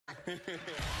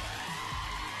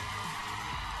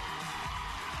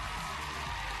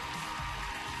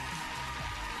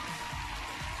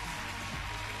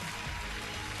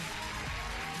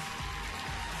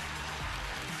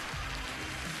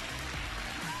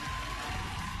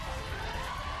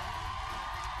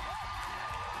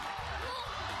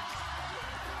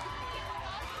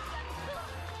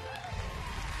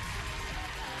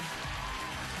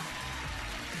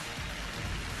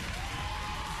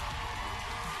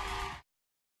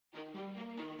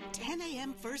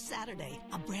First Saturday,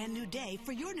 a brand new day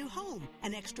for your new home.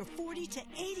 An extra 40 to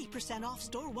 80% off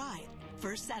store-wide.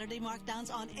 First Saturday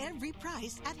markdowns on every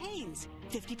price at Hanes.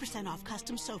 50% off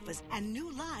custom sofas and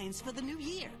new lines for the new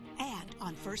year. And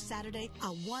on First Saturday,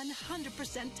 a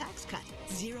 100% tax cut,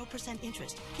 0%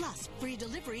 interest, plus free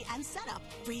delivery and setup,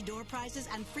 free door prizes,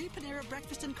 and free Panera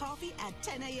breakfast and coffee at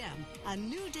 10 a.m. A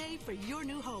new day for your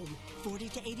new home. 40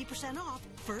 to 80% off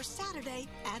First Saturday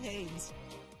at Hanes.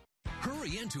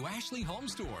 Hurry into Ashley Home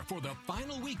Store for the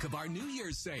final week of our New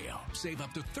Year's sale. Save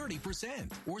up to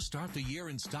 30% or start the year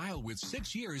in style with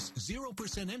 6 years,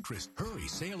 0% interest. Hurry,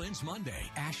 sale ends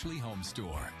Monday. Ashley Home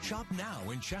Store. Shop now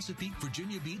in Chesapeake,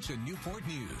 Virginia Beach, and Newport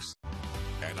News.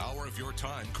 An hour of your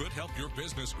time could help your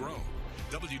business grow.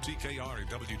 WTKR and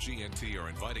WGNT are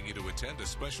inviting you to attend a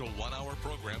special one-hour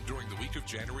program during the week of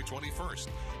January 21st.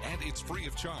 And it's free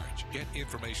of charge. Get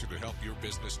information to help your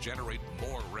business generate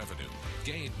more revenue,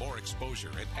 gain more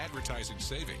exposure, and advertising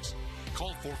savings.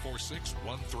 Call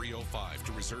 446-1305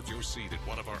 to reserve your seat at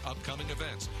one of our upcoming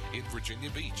events in Virginia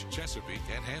Beach, Chesapeake,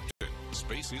 and Hampton.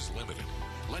 Space is limited.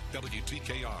 Let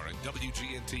WTKR and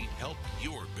WGNT help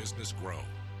your business grow.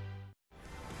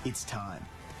 It's time.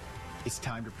 It's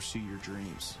time to pursue your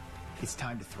dreams. It's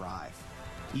time to thrive.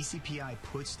 ECPI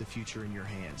puts the future in your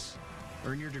hands.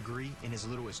 Earn your degree in as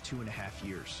little as 2.5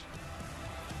 years.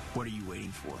 What are you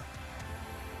waiting for?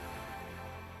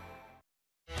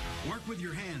 Work with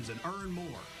your hands and earn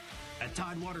more. At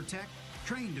Tidewater Tech,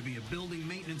 train to be a building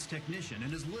maintenance technician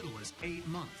in as little as 8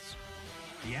 months.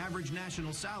 The average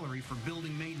national salary for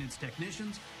building maintenance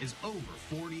technicians is over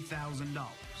 $40,000.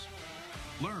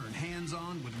 Learn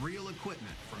hands-on with real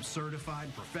equipment from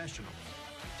certified professionals.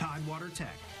 Tidewater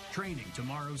Tech, training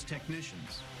tomorrow's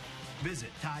technicians.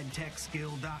 Visit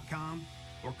TideTechSkill.com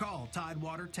or call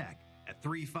Tidewater Tech at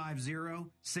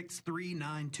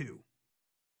 350-6392.